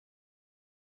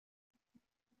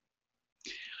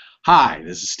Hi,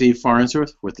 this is Steve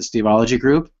Farnsworth with the Steveology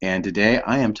Group, and today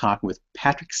I am talking with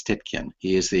Patrick Stitkin.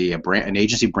 He is an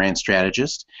agency brand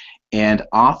strategist and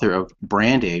author of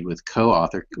Brand Aid with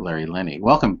co-author Larry Linne.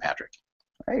 Welcome, Patrick.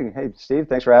 Hey, Steve.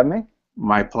 Thanks for having me.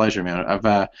 My pleasure, man.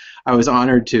 I was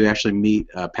honored to actually meet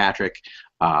Patrick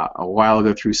a while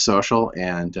ago through social,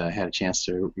 and had a chance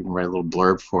to even write a little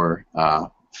blurb for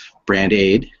Brand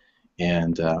Aid,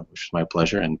 and which is my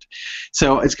pleasure. And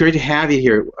so it's great to have you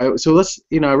here. So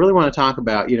I really want to talk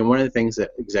about, one of the things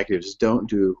that executives don't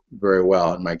do very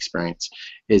well, in my experience,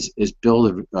 is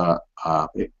build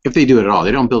if they do it at all,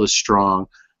 they don't build a strong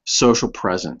social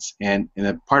presence. And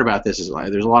the part about this is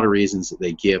there's a lot of reasons that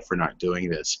they give for not doing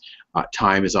this.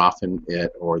 Time is often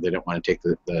it, or they don't want to take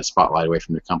the spotlight away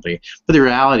from their company. But the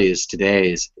reality is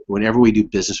today is whenever we do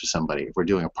business with somebody, if we're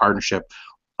doing a partnership,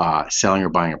 selling or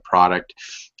buying a product,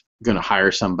 going to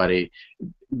hire somebody,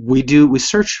 we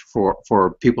search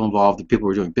for people involved, the people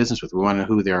we're doing business with. We want to know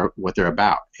who they're, what they're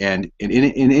about, and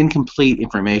incomplete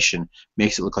information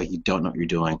makes it look like you don't know what you're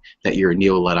doing, that you're a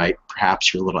neo-Luddite,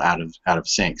 perhaps you're a little out of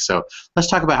sync. So let's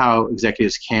talk about how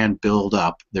executives can build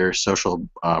up their social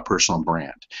personal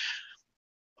brand.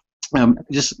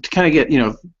 Just to kind of get,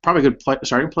 probably a good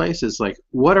starting place is like,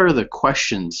 what are the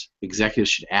questions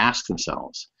executives should ask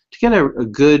themselves to get a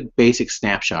good basic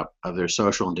snapshot of their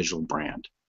social and digital brand?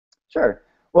 Sure.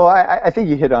 Well, I think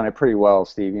you hit on it pretty well,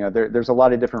 Steve. There's a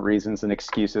lot of different reasons and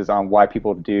excuses on why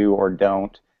people do or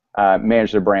don't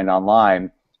manage their brand online.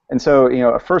 And so,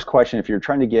 a first question, if you're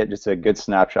trying to get just a good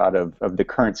snapshot of the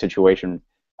current situation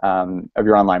of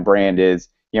your online brand, is,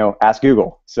 ask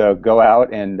Google. So go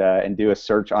out and do a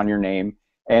search on your name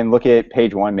and look at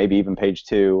page 1, maybe even page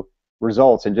 2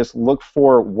 results, and just look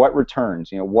for what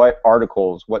returns, what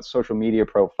articles, what social media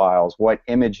profiles, what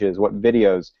images, what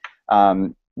videos,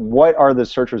 what are the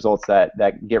search results that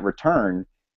get returned,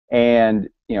 and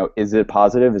is it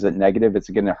positive, is it negative, is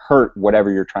it going to hurt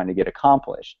whatever you're trying to get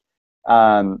accomplished?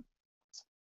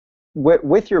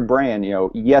 With your brand,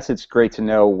 yes, it's great to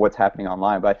know what's happening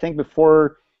online, but I think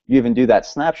before you even do that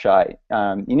snapshot,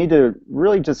 you need to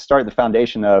really just start the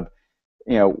foundation of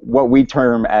what we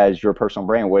term as your personal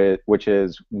brand, which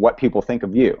is what people think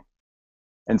of you.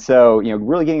 And so,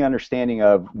 really getting an understanding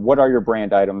of what are your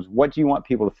brand items, what do you want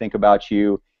people to think about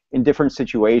you in different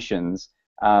situations,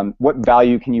 what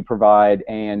value can you provide,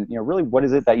 and really what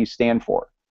is it that you stand for.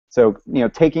 So,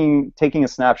 taking a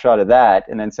snapshot of that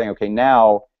and then saying, okay,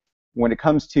 now when it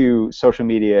comes to social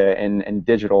media and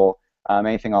digital,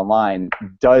 anything online,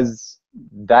 does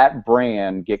that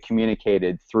brand get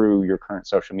communicated through your current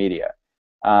social media?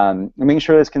 Making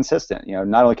sure that it's consistent,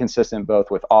 not only consistent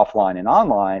both with offline and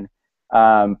online,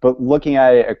 but looking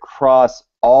at it across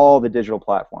all the digital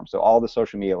platforms, so all the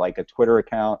social media, like a Twitter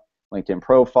account, LinkedIn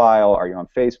profile, are you on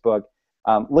Facebook?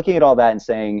 Looking at all that and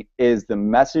saying, is the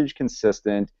message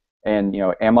consistent, and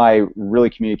am I really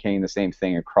communicating the same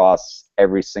thing across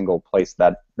every single place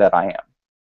that I am?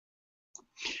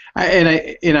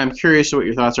 And I'm curious what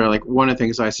your thoughts are. Like, one of the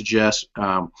things I suggest,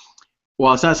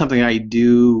 while it's not something I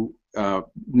do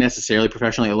necessarily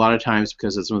professionally, a lot of times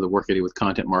because of some of the work I do with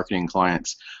content marketing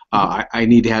clients, I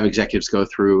need to have executives go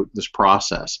through this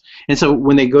process. And so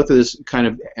when they go through this kind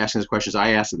of asking these questions,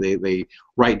 I ask that they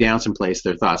write down someplace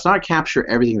their thoughts, not capture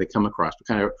everything they come across, but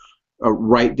kind of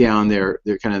write down their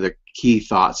kind of their key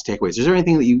thoughts, takeaways. Is there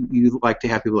anything that you like to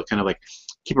have people kind of like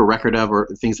keep a record of, or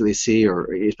things that they see, or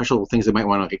special things they might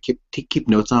want to keep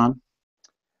notes on?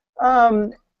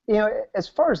 As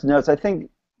far as notes, I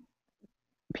think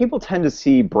people tend to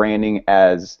see branding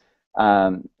as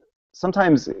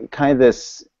sometimes kind of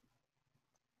this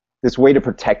way to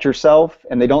protect yourself,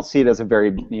 and they don't see it as a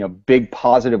very big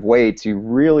positive way to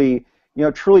really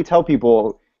truly tell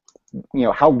people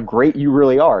how great you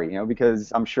really are,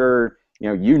 because I'm sure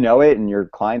you know it and your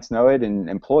clients know it and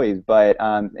employees, but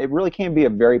it really can be a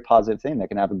very positive thing that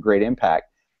can have a great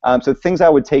impact. So things I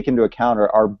would take into account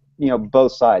are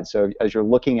both sides. So as you're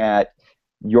looking at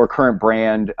your current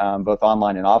brand, both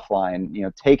online and offline,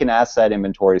 take an asset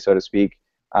inventory, so to speak,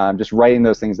 just writing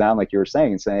those things down like you were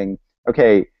saying, and saying,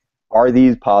 okay, are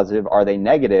these positive, are they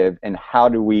negative, and how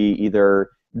do we either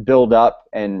build up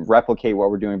and replicate what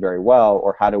we're doing very well,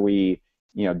 or how do we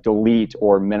delete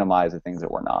or minimize the things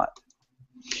that we're not?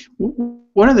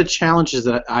 One of the challenges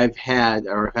that I've had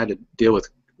to deal with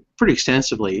pretty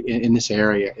extensively in this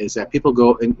area is that people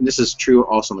go, and this is true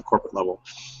also on the corporate level,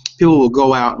 people will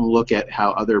go out and look at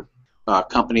how other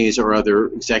companies or other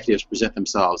executives present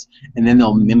themselves, and then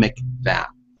they'll mimic that.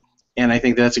 And I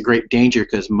think that's a great danger,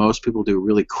 because most people do a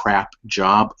really crap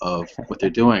job of what they're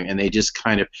doing, and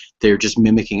they're just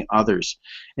mimicking others.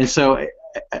 And so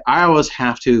I always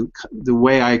have to, the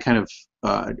way I kind of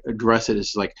address it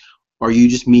as like, are you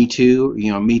just me too?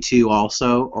 Me too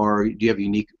also, or do you have a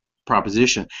unique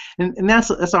proposition? And that's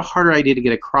a harder idea to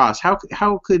get across.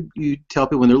 How could you tell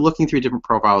people when they're looking through different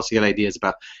profiles to get ideas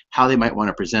about how they might want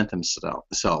to present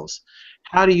themselves?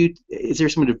 Is there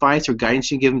some advice or guidance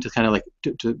you give them to kind of like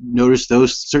to notice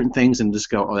those certain things and just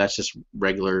go, oh, that's just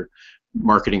regular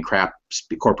marketing crap,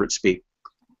 corporate speak?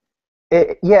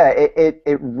 It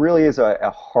really is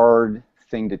a hard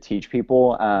thing to teach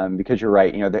people, because you're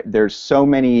right. There's so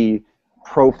many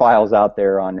profiles out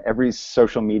there on every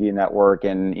social media network,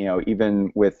 and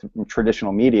even with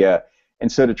traditional media.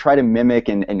 And so to try to mimic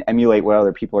and emulate what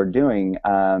other people are doing,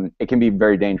 it can be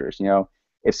very dangerous.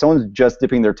 If someone's just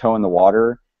dipping their toe in the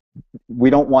water, we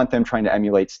don't want them trying to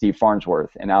emulate Steve Farnsworth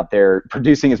and out there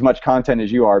producing as much content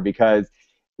as you are, because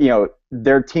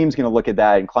their team's going to look at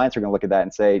that, and clients are going to look at that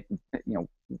and say,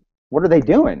 what are they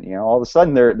doing? All of a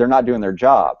sudden they're not doing their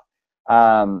job.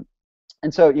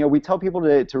 And so we tell people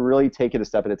to really take it a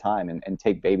step at a time and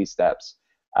take baby steps.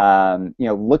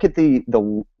 Look at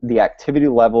the activity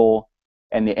level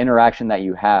and the interaction that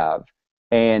you have,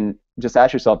 and just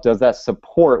ask yourself, does that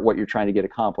support what you're trying to get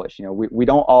accomplished? We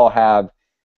don't all have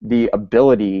the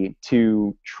ability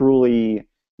to truly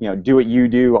do what you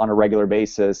do on a regular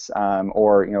basis,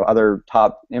 or other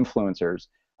top influencers,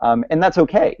 and that's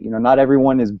okay. Not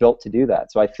everyone is built to do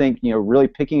that. So I think really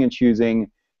picking and choosing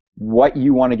what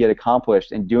you want to get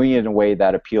accomplished and doing it in a way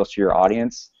that appeals to your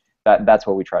audience, that's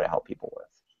what we try to help people with.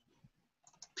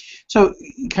 So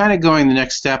kind of going the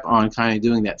next step on kind of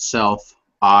doing that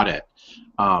self-audit,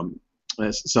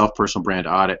 self-personal brand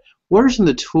audit, what are some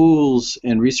of the tools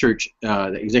and research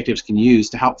that executives can use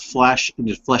to help flesh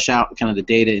out kind of the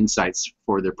data insights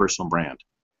for their personal brand?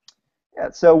 Yeah,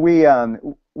 so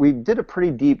we did a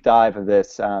pretty deep dive of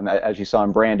this, as you saw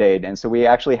in Brand Aid, and so we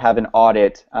actually have an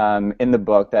audit in the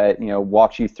book that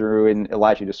walks you through and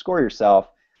allows you to score yourself.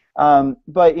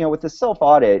 But with the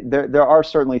self-audit, there are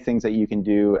certainly things that you can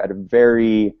do at a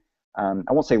very, I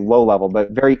won't say low level,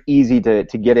 but very easy to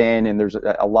get in, and there's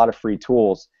a lot of free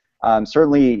tools.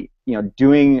 Certainly,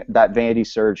 doing that vanity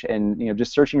search and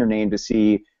just searching your name to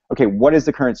see, okay, what is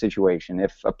the current situation?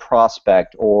 If a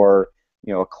prospect or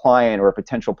a client or a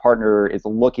potential partner is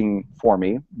looking for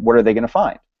me, what are they going to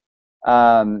find?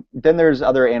 Then there's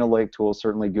other analytic tools,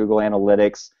 certainly Google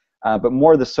Analytics, but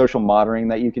more of the social monitoring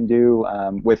that you can do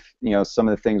with some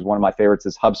of the things. One of my favorites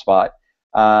is HubSpot.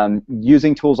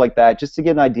 Using tools like that just to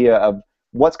get an idea of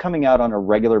what's coming out on a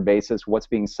regular basis, what's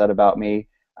being said about me,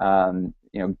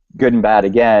 good and bad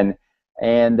again.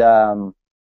 And the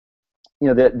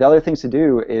other things to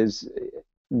do is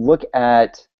look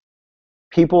at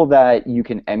people that you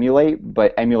can emulate,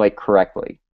 but emulate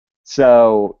correctly.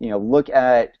 So look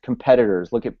at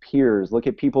competitors, look at peers, look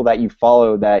at people that you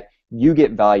follow that you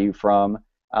get value from.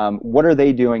 What are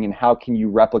they doing, and how can you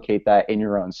replicate that in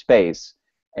your own space?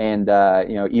 And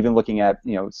even looking at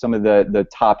some of the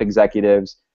top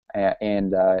executives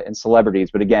and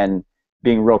celebrities, but again,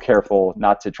 being real careful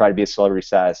not to try to be a celebrity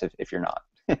status if you're not.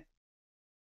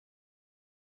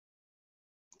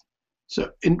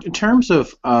 So in terms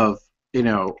of a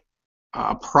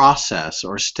process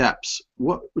or steps,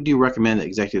 what would you recommend that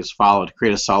executives follow to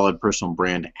create a solid personal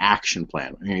brand action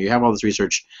plan? You have all this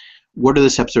research. What are the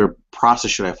steps or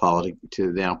process should I follow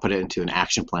to then put it into an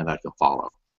action plan that I can follow?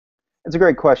 It's a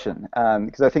great question,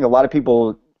 because I think a lot of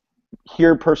people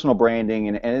hear personal branding,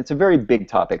 and it's a very big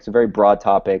topic. It's a very broad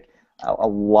topic. A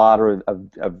lot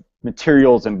of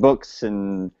materials and books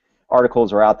and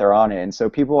articles are out there on it, and so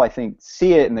people, I think,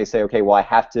 see it and they say, okay, well, I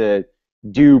have to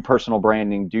do personal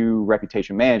branding, do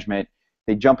reputation management.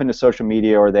 They jump into social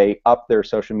media, or they up their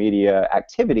social media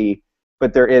activity,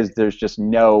 but there's just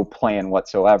no plan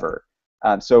whatsoever.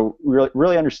 So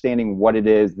really understanding what it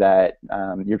is that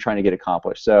you're trying to get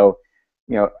accomplished. So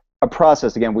a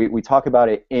process, again, we talk about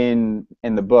it in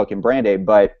the book, in Brand Aid,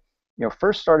 but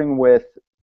first starting with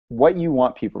what you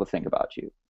want people to think about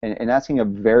you, and asking a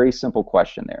very simple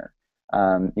question there.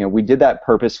 We did that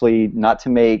purposely, not to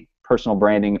make personal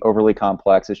branding overly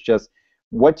complex. It's just,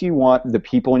 what do you want the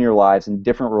people in your lives in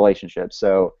different relationships,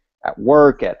 so at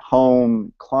work, at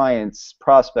home, clients,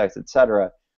 prospects, etc.,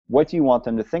 what do you want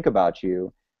them to think about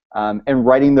you, and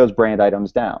writing those brand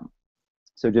items down.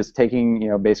 So just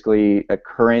taking basically a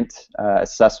current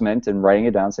assessment and writing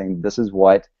it down, saying this is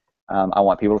what I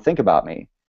want people to think about me,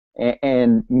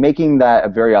 and making that a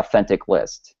very authentic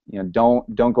list.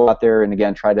 Don't go out there and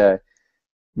again try to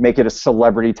make it a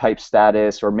celebrity type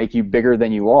status or make you bigger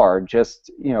than you are. Just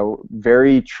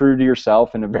very true to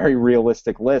yourself and a very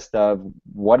realistic list of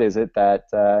what is it that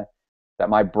that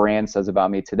my brand says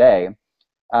about me today,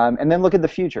 and then look at the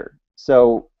future.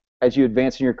 So as you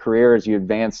advance in your career, as you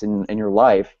advance in your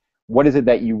life, what is it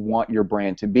that you want your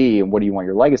brand to be, and what do you want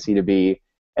your legacy to be?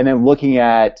 And then looking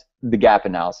at the gap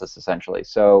analysis, essentially.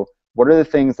 So what are the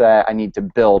things that I need to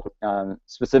build,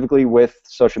 specifically with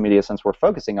social media, since we're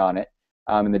focusing on it,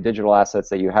 and the digital assets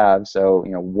that you have? So,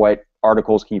 what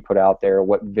articles can you put out there?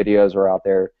 What videos are out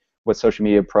there? What social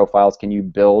media profiles can you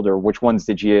build, or which ones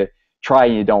did you try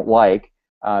and you don't like?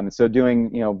 So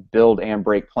doing, build and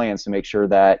break plans to make sure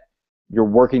that you're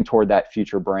working toward that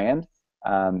future brand.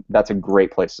 That's a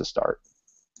great place to start.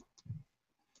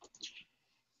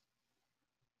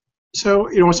 So,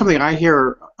 something I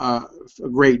hear a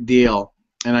great deal,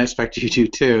 and I expect you to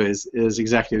too, is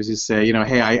exactly as you say.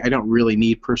 Hey, I don't really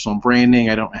need personal branding.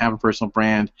 I don't have a personal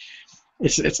brand.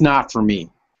 It's not for me.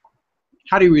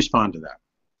 How do you respond to that?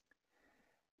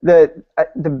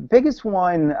 The biggest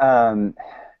one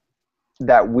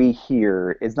that we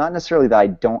hear is not necessarily that I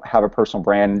don't have a personal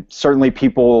brand. Certainly,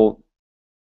 people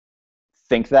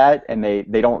think that, and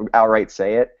they don't outright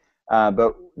say it.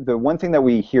 But the one thing that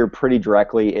we hear pretty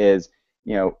directly is,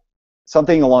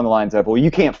 something along the lines of, well, you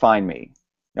can't find me.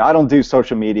 I don't do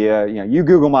social media. You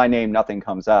Google my name, nothing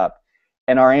comes up.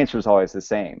 And our answer is always the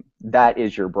same. That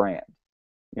is your brand.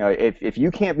 If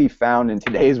you can't be found in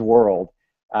today's world,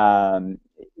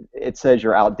 it says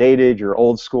you're outdated, you're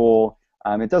old school.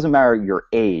 It doesn't matter your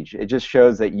age. It just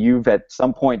shows that you've at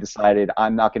some point decided,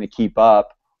 I'm not going to keep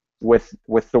up with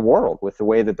the world, with the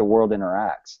way that the world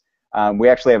interacts. We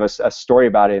actually have a story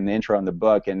about it in the intro in the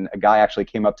book, and a guy actually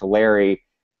came up to Larry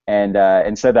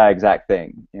and said that exact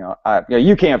thing.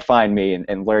 You can't find me,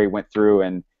 and Larry went through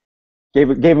and gave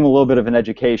him a little bit of an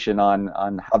education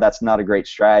on how that's not a great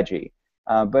strategy.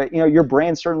 But your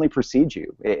brand certainly precedes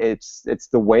you. It's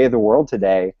the way of the world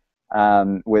today,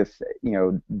 with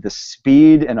the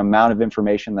speed and amount of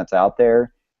information that's out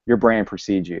there. Your brand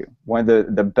precedes you. One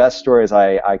of the best stories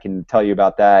I can tell you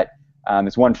about that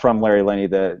is one from Larry Linne,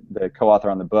 the co-author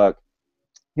on the book.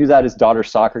 He was at his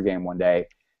daughter's soccer game one day,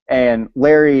 and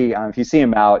Larry, if you see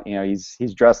him out,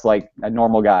 he's dressed like a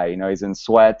normal guy. He's in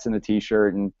sweats and a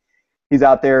t-shirt, and he's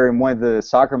out there. And one of the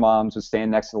soccer moms was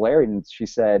standing next to Larry, and she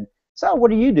said, "So,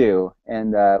 what do you do?"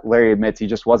 And Larry admits he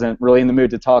just wasn't really in the mood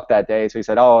to talk that day, so he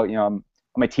said, "Oh, I'm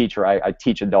a teacher. I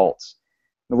teach adults."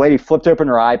 The lady flipped open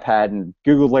her iPad and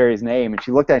Googled Larry's name, and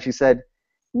she looked at it and she said,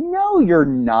 "No, you're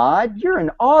not. You're an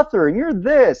author, and you're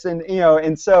this."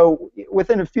 And so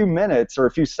within a few minutes or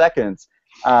a few seconds,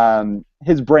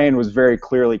 his brand was very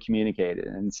clearly communicated.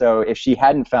 And so if she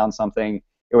hadn't found something,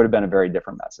 it would have been a very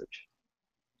different message.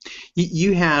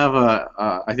 You have,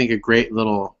 I think, a great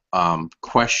little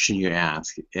question you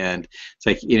ask, and it's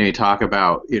like, you talk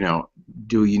about,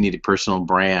 do you need a personal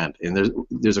brand? And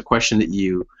there's a question that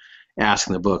you ask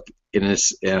in the book, and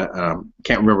it's can't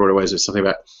remember what it was. It's something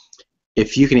about,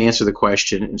 if you can answer the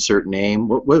question, insert name.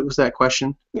 What was that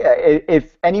question? Yeah,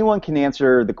 if anyone can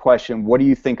answer the question, what do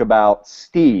you think about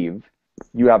Steve?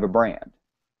 You have a brand.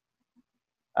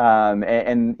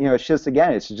 And it's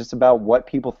just about what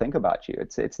people think about you.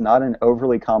 It's not an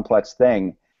overly complex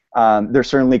thing. There's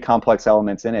certainly complex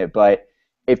elements in it, but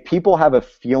if people have a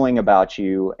feeling about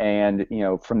you, and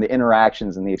from the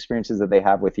interactions and the experiences that they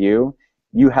have with you,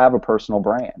 you have a personal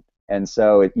brand. And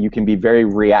so you can be very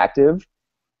reactive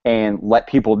and let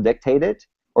people dictate it,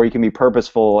 or you can be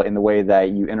purposeful in the way that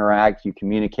you interact, you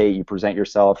communicate, you present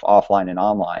yourself offline and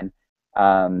online.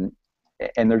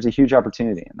 And there's a huge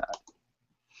opportunity in that.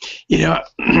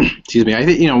 Excuse me. I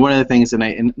think one of the things,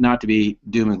 and not to be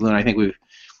doom and gloom, I think we've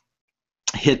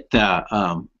hit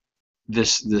the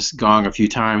this gong a few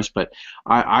times, but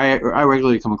I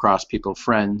regularly come across people,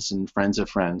 friends and friends of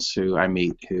friends, who I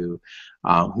meet who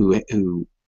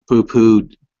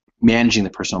poo-pooed managing the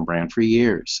personal brand for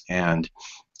years, and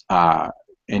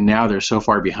now they're so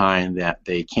far behind that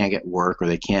they can't get work or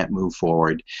they can't move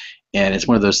forward. And it's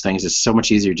one of those things. It's so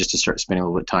much easier just to start spending a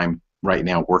little bit of time right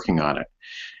now working on it.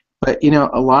 But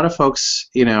a lot of folks,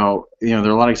 there are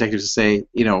a lot of executives who say,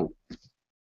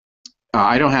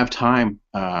 I don't have time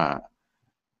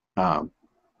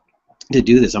to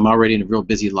do this. I'm already in a real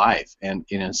busy life, and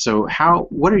so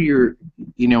what are your,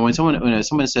 when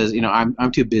someone says,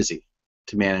 I'm too busy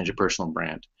to manage a personal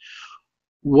brand,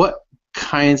 what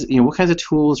kinds of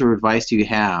tools or advice do you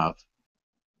have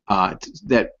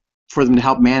that for them to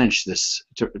help manage the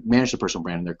personal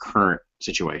brand in their current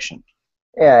situation?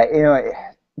 Yeah,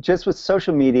 just with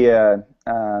social media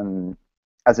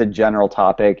as a general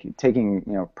topic,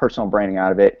 taking personal branding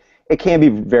out of it, it can be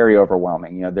very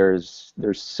overwhelming. There's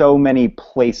so many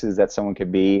places that someone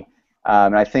could be,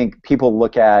 and I think people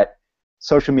look at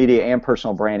social media and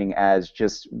personal branding as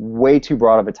just way too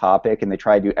broad of a topic, and they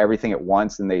try to do everything at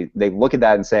once, and they look at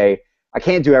that and say, I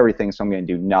can't do everything, so I'm going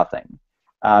to do nothing.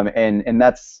 And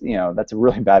that's, that's a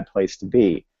really bad place to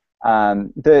be.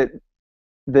 The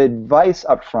advice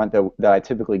up front that I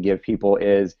typically give people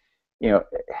is,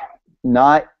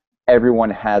 not everyone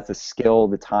has the skill,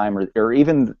 the time, or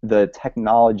even the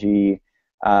technology,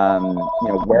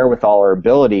 wherewithal or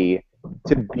ability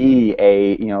to be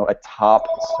a top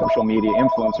social media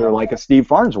influencer like a Steve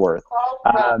Farnsworth.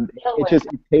 It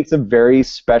takes a very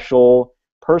special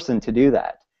person to do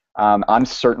that. I'm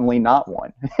certainly not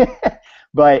one.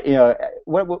 But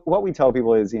what we tell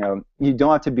people is, you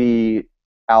don't have to be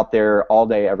out there all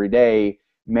day every day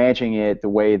managing it the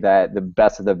way that the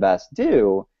best of the best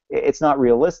do. It's not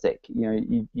realistic.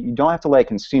 You don't have to let it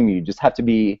consume you. You just have to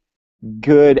be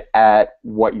good at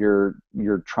what you're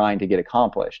trying to get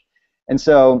accomplished. And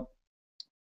so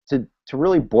to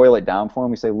really boil it down for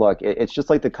them, we say, look, it's just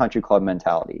like the country club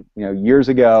mentality. Years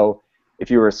ago,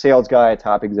 if you were a sales guy, a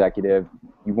top executive,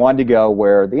 you wanted to go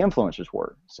where the influencers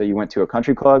were. So you went to a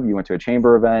country club, you went to a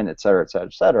chamber event, et cetera, et cetera,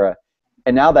 et cetera.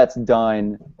 And now that's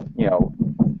done,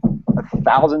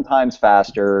 1,000 times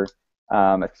faster,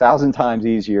 1,000 times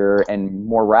easier, and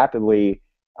more rapidly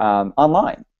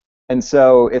online. And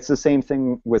so it's the same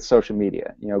thing with social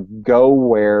media. Go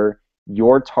where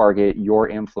your target, your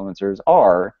influencers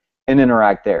are, and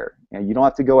interact there. You don't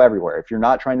have to go everywhere. If you're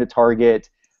not trying to target,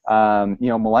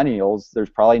 millennials, there's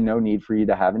probably no need for you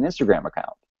to have an Instagram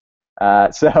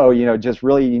account. So just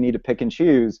really you need to pick and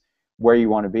choose where you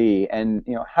want to be, and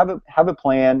have a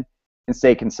plan and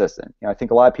stay consistent. I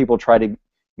think a lot of people try to,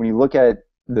 when you look at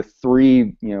the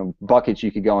three buckets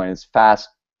you could go in, is fast,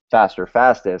 faster,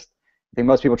 fastest. I think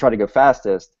most people try to go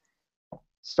fastest.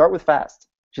 Start with fast.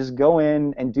 Just go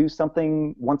in and do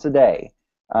something once a day,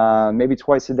 maybe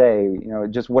twice a day.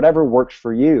 Just whatever works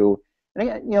for you.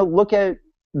 And look at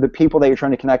the people that you're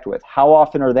trying to connect with. How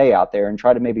often are they out there, and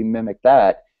try to maybe mimic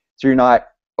that, so you're not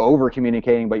over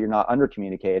communicating, but you're not under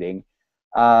communicating.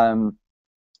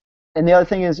 And the other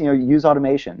thing is, use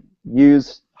automation.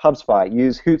 Use HubSpot.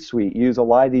 Use Hootsuite. Use a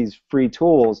lot of these free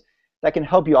tools that can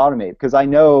help you automate. Because I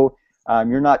know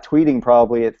you're not tweeting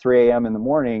probably at 3 a.m. in the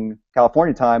morning,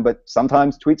 California time, but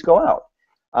sometimes tweets go out.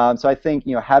 So I think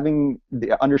having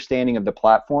the understanding of the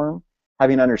platform,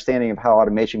 having an understanding of how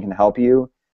automation can help you,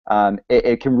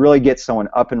 it can really get someone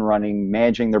up and running,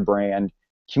 managing their brand,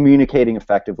 communicating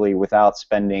effectively without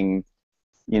spending,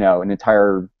 an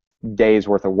entire day's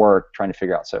worth of work trying to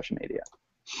figure out social media.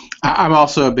 I'm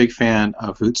also a big fan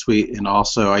of Hootsuite, and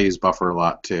also I use Buffer a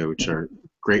lot too, which are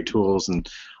great tools. And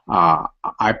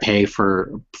I pay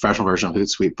for a professional version of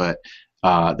Hootsuite, but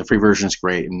the free version is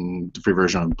great, and the free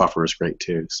version of Buffer is great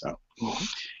too. So,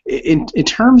 in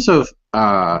terms of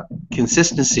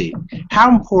consistency, how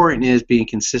important is being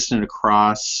consistent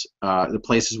across the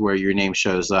places where your name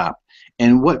shows up?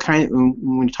 And what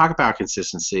when you talk about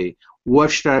consistency,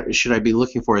 what should I be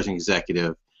looking for as an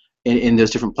executive in those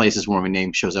different places where my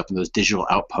name shows up in those digital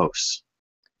outposts?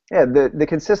 Yeah, the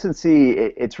consistency,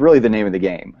 it's really the name of the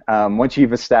game. Once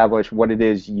you've established what it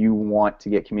is you want to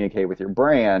get communicated with your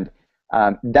brand,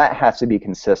 that has to be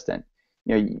consistent.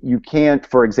 You can't,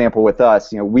 for example, with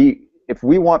us, if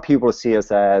we want people to see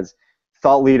us as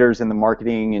thought leaders in the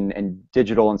marketing and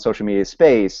digital and social media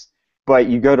space, but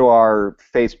you go to our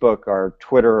Facebook, our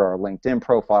Twitter, our LinkedIn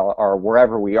profile, or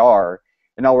wherever we are,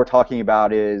 and all we're talking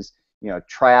about is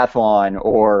triathlon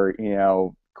or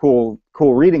cool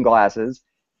reading glasses,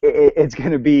 it's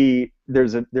going to be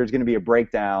there's going to be a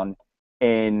breakdown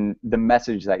in the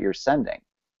message that you're sending.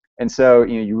 And so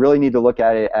you really need to look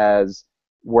at it as,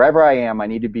 wherever I am, I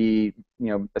need to be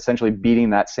essentially beating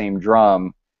that same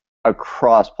drum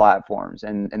across platforms.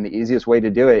 And the easiest way to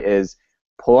do it is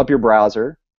pull up your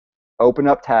browser, open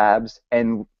up tabs,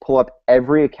 and pull up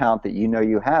every account that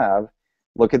you have.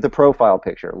 Look at the profile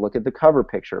picture, look at the cover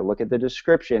picture, look at the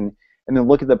description, and then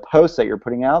look at the posts that you're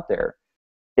putting out there.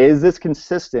 Is this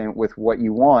consistent with what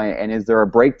you want? And is there a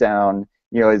breakdown?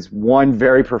 Is one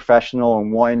very professional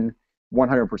and one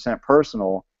 100%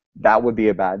 personal? That would be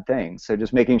a bad thing. So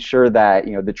just making sure that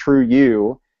the true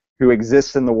you, who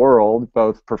exists in the world,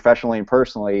 both professionally and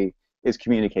personally, is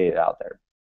communicated out there.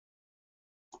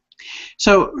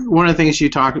 So one of the things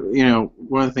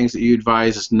one of the things that you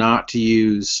advise is not to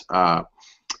use, not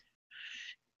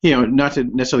to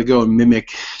necessarily go and mimic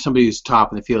somebody who's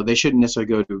top in the field. They shouldn't necessarily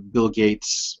go to Bill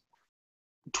Gates'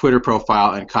 Twitter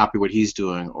profile and copy what he's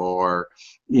doing, or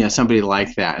somebody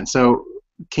like that. And so,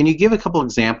 can you give a couple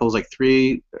examples, like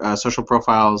 3 social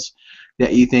profiles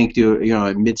that you think do,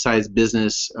 a mid-sized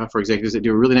business for executives that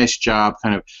do a really nice job,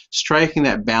 kind of striking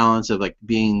that balance of like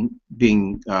being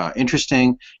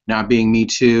interesting, not being me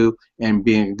too, and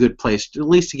being a good place, at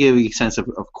least to give you a sense of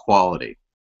quality?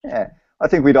 Yeah. I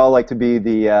think we'd all like to be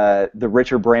the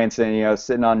Richard Branson,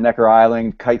 sitting on Necker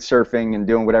Island, kite surfing and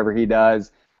doing whatever he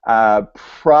does.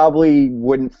 Probably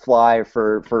wouldn't fly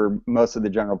for most of the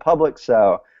general public.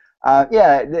 So,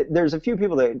 yeah, there's a few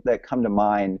people that come to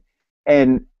mind,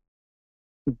 and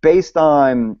based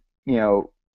on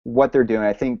what they're doing,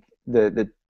 I think the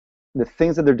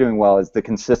things that they're doing well is the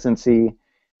consistency.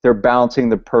 They're balancing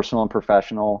the personal and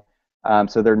professional.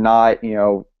 So they're not,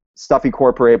 stuffy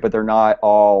corporate, but they're not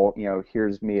all,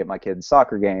 here's me at my kid's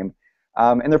soccer game.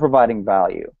 And they're providing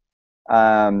value.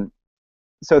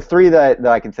 So three that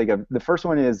I can think of. The first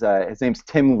one is, his name's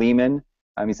Tim Lehman.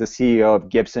 He's the CEO of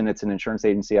Gibson. It's an insurance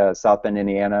agency out of South Bend,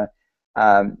 Indiana.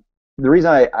 The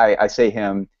reason I say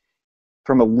him,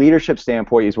 from a leadership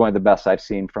standpoint, he's one of the best I've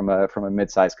seen from a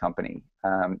mid-sized company.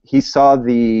 He saw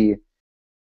the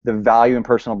value in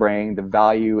personal branding, the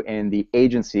value in the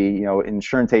agency,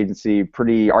 insurance agency,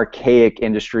 pretty archaic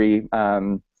industry.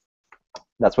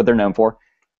 That's what they're known for.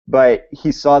 But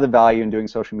he saw the value in doing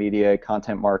social media,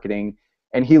 content marketing,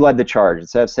 and he led the charge.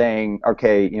 Instead of saying,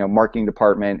 okay, marketing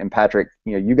department and Patrick,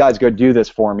 you guys go do this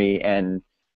for me and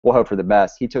we'll hope for the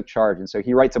best. He took charge. And so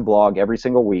he writes a blog every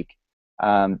single week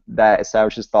that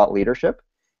establishes thought leadership.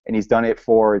 And he's done it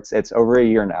for, it's over a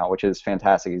year now, which is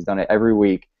fantastic. He's done it every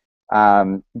week.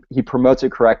 He promotes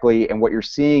it correctly, and what you're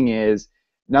seeing is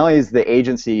not only is the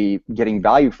agency getting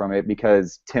value from it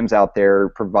because Tim's out there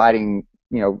providing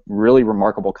really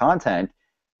remarkable content,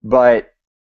 but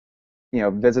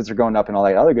visits are going up and all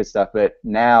that other good stuff. But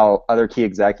now other key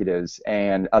executives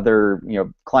and other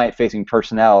client-facing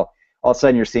personnel, all of a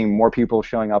sudden you're seeing more people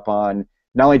showing up on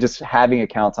not only just having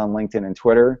accounts on LinkedIn and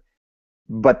Twitter,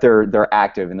 but they're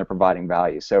active and they're providing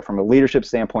value. So from a leadership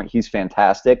standpoint, he's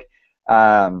fantastic.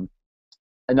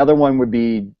 Another one would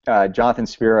be Jonathan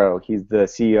Spiro. He's the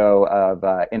CEO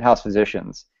of In-House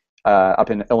Physicians up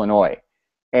in Illinois.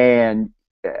 And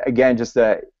again, just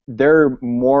they're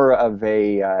more of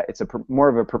more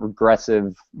of a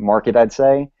progressive market, I'd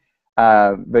say.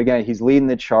 But again, he's leading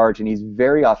the charge, and he's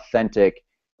very authentic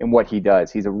in what he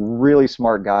does. He's a really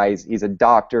smart guy. He's a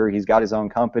doctor. He's got his own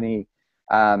company.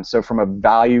 So from a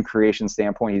value creation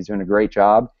standpoint, he's doing a great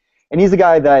job. And he's a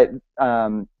guy that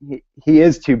he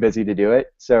is too busy to do it.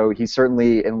 So he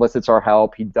certainly enlists our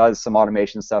help. He does some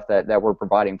automation stuff that we're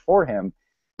providing for him.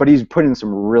 But he's putting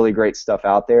some really great stuff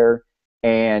out there.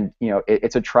 And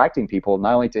it's attracting people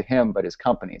not only to him but his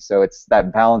company. So it's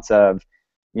that balance of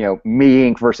me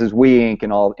Inc. versus we Inc.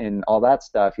 and all that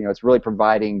stuff. It's really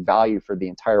providing value for the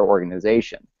entire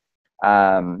organization,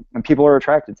 and people are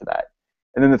attracted to that.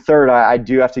 And then the third, I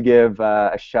do have to give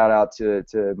a shout out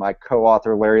to my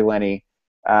co-author Larry Linne.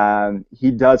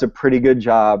 He does a pretty good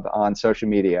job on social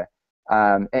media,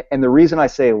 and the reason I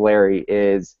say Larry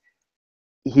is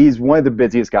he's one of the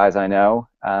busiest guys I know,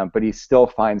 but he still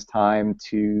finds time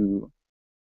to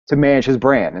manage his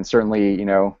brand. And certainly,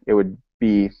 it would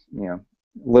be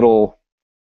little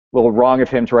wrong of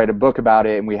him to write a book about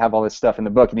it, and we have all this stuff in the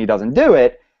book, and he doesn't do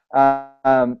it.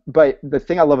 But the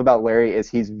thing I love about Larry is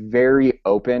he's very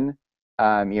open.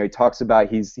 He talks about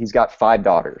he's got 5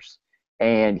 daughters,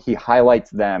 and he highlights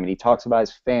them, and he talks about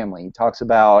his family. He talks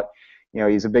about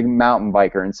he's a big mountain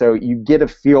biker, and so you get a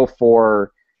feel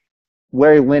for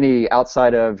Larry Linne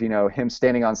outside of him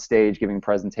standing on stage giving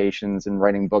presentations and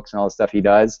writing books and all the stuff he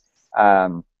does.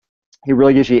 He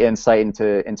really gives you insight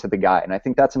into the guy, and I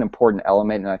think that's an important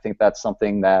element, and I think that's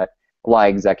something that a lot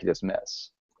of executives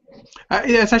miss. Yeah,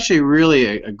 it's actually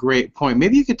really a great point.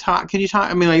 Maybe you could talk. Can you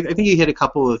talk? I mean, I think you hit a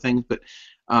couple of the things, but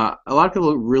a lot of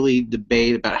people really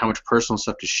debate about how much personal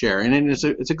stuff to share, and it's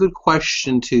a good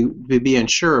question to be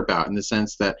unsure about, in the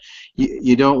sense that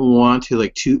you don't want to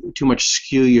too much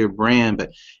skew your brand, but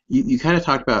you kind of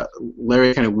talked about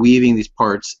Larry kind of weaving these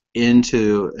parts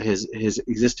into his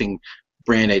existing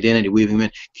brand identity, weaving them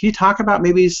in. Can you talk about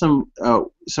maybe some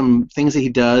things that he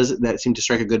does that seem to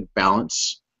strike a good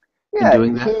balance? Yeah,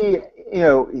 doing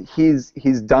that?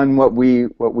 He's done what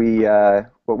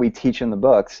we teach in the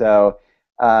book. So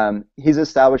he's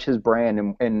established his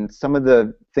brand, and some of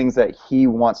the things that he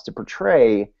wants to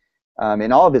portray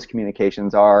in all of his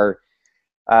communications are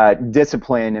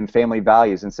discipline and family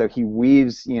values, and so he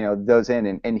weaves those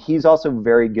in, and he's also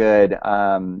very good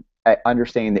at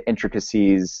understanding the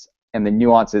intricacies and the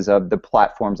nuances of the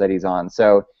platforms that he's on.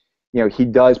 So he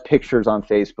does pictures on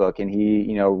Facebook, and he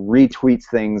retweets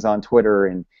things on Twitter,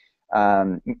 and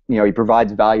he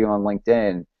provides value on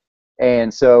LinkedIn.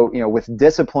 And so with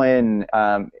discipline,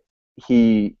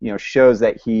 he shows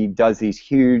that he does these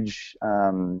huge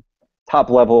top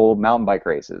level mountain bike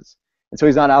races. And so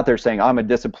he's not out there saying I'm a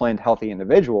disciplined, healthy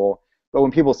individual. But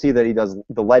when people see that he does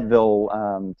the Leadville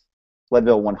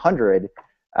 100,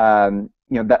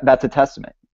 that's a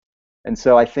testament. And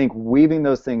so I think weaving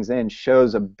those things in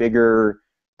shows a bigger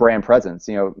brand presence.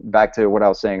 Back to what I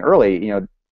was saying early,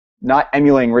 not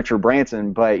emulating Richard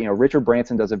Branson, but Richard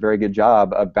Branson does a very good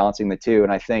job of balancing the two.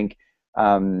 And I think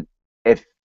um, if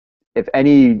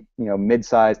any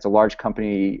mid-sized to large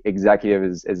company executive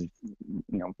is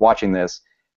watching this,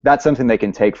 that's something they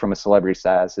can take from a celebrity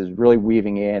status, is really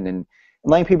weaving in and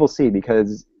letting people see,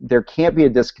 because there can't be a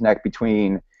disconnect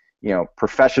between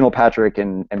professional Patrick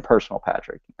and personal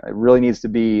Patrick. It really needs to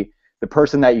be the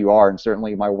person that you are, and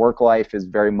certainly my work life is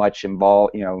very much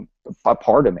involved, a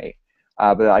part of me.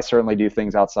 But I certainly do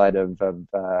things outside of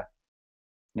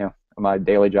my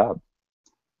daily job.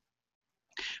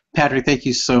 Patrick, thank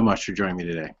you so much for joining me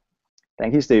today.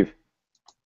 Thank you, Steve.